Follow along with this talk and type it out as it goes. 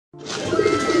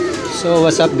So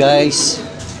what's up guys,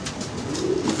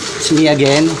 it's me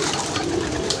again.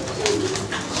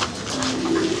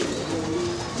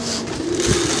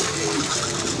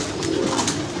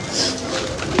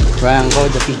 Franco,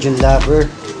 the pigeon lover.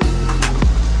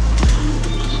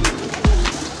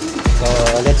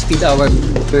 So let's feed our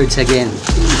birds again.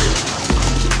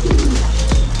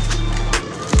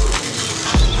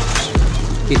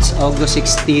 It's August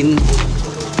 16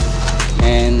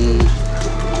 and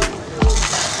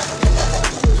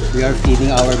we are feeding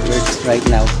our birds right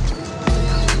now.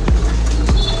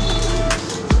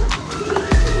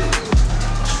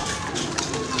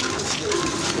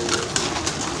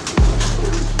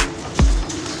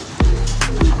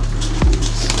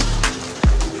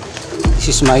 This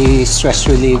is my stress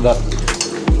reliever.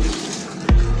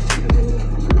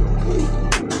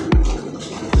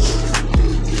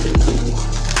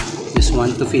 Just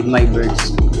want to feed my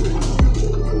birds.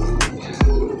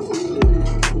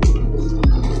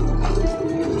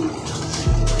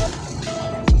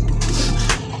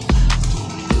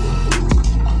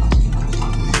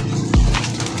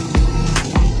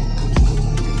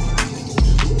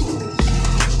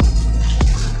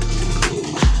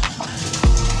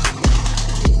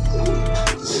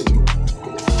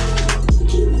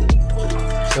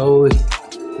 So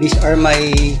these are my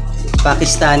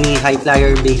Pakistani high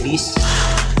flyer babies.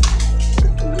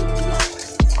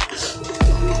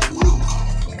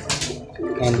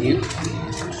 And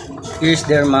here's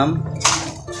their mom.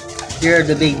 Here are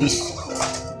the babies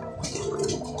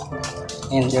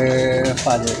and their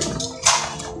father.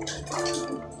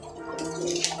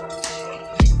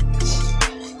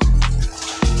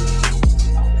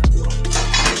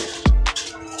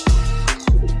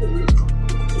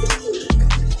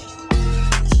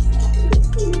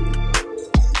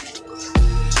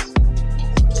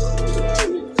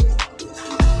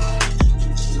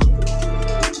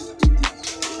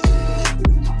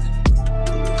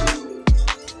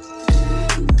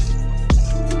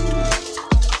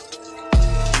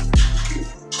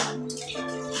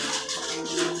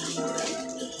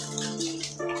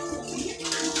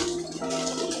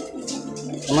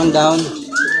 Come on down.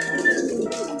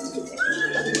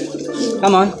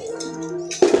 Come on.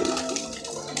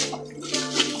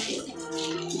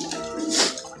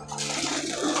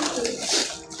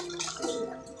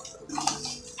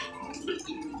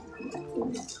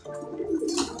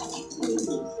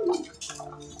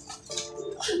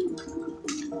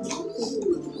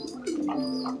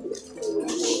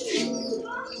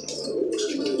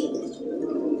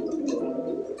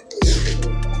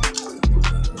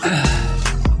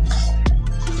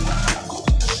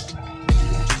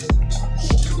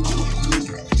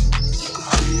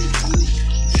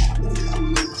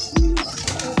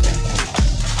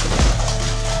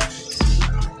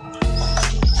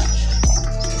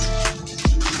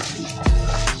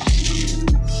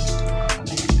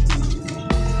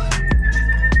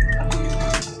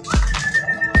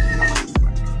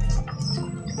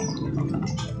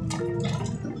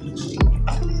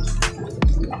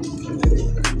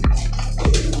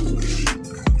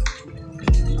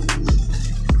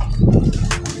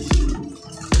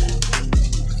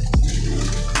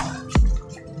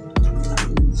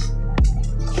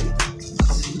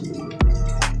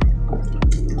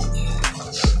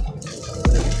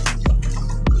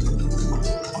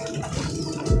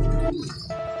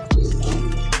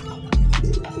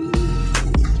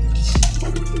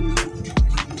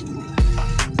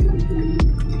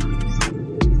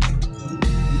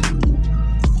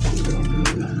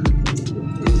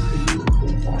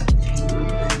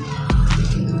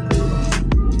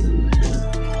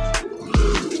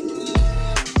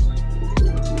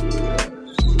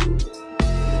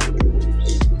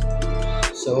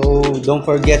 So don't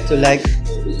forget to like,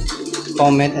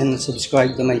 comment, and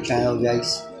subscribe to my channel,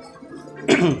 guys.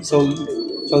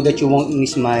 so that you won't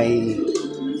miss my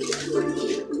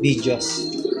videos.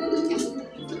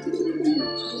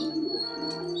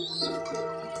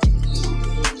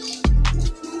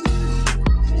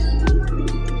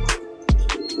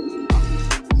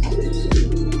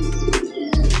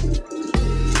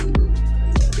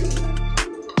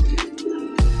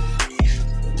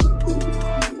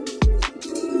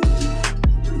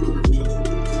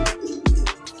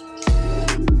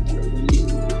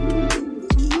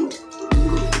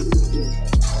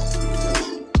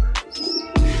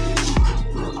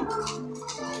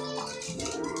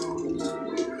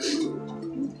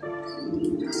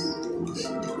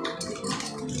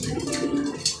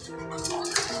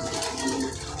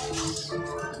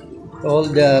 All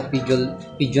the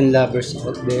pigeon lovers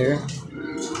out there,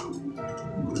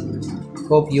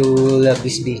 hope you love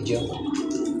this video.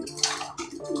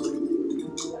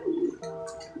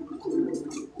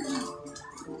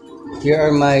 Here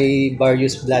are my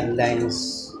various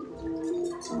bloodlines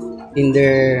in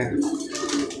their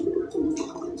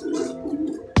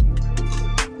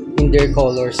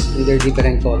colors, in their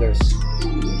different colors.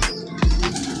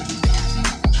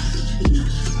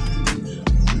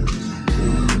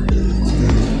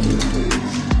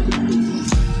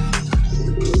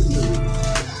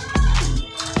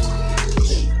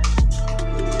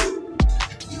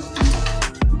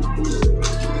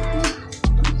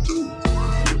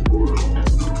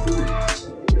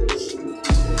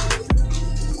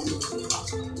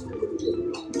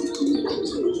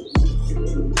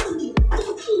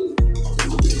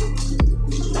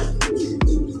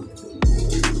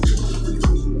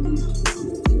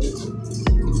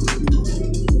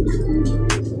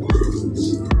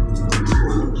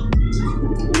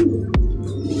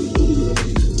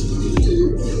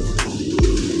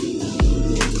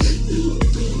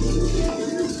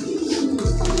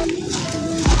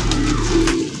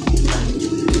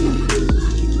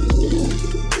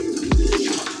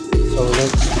 So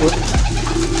let's put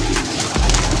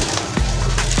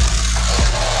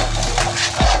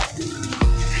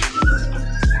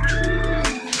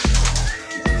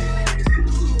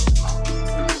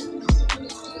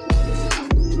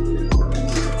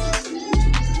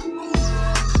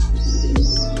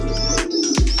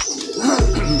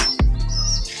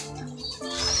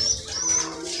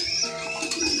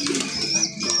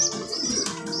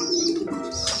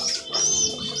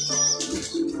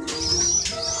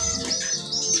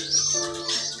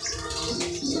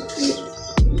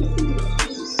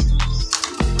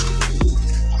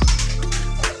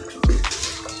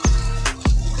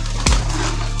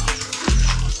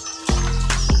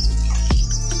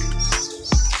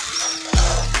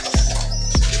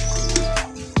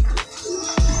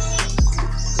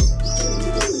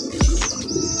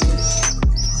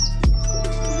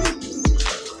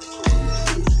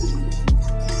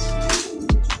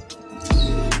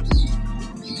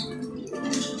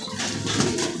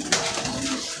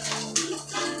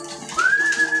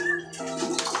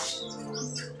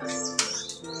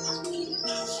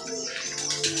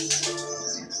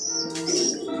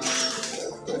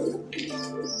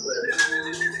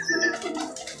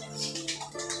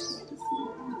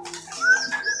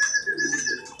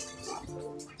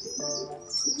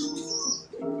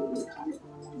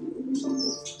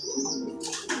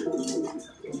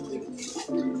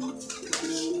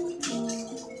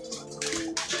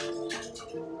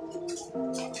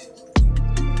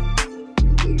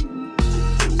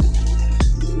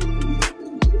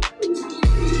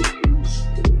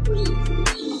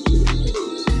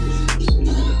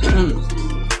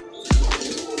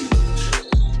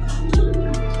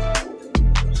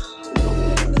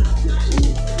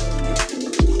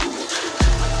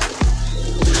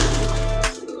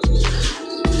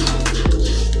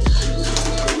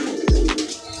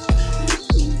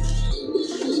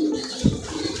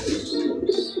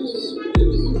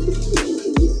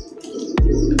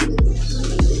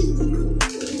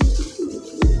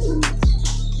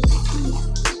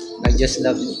I just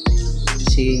love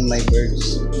seeing my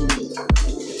birds.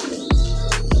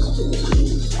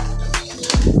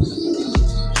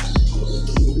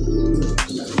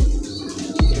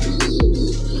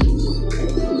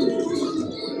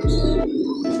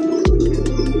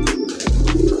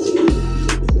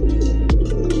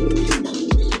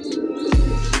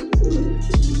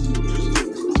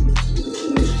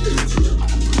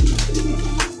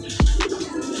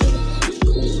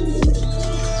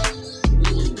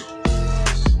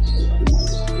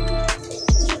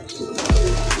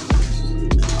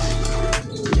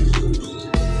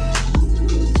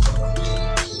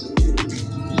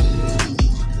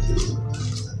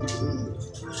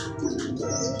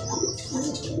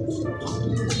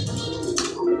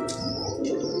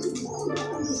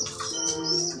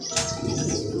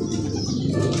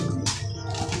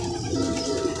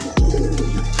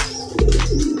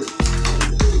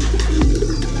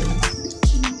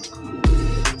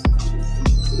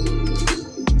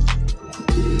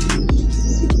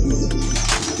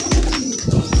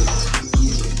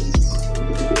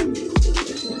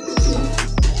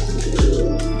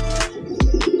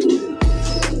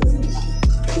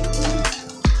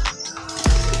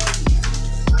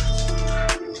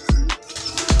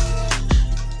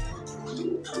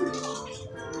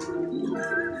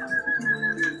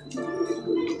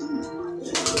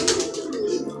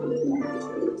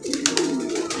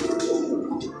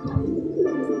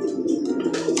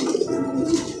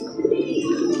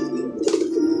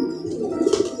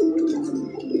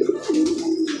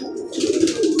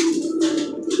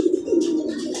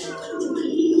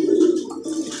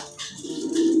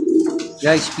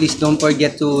 Guys, please don't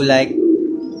forget to like,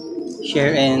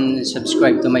 share, and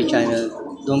subscribe to my channel.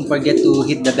 Don't forget to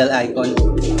hit the bell icon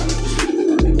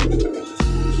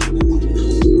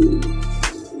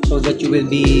so that you will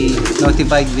be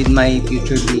notified with my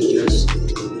future videos.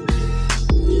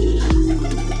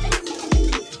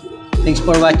 Thanks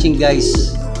for watching,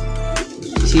 guys.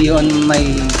 See you on my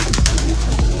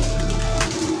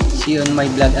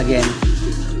vlog again.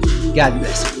 God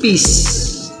bless. Peace.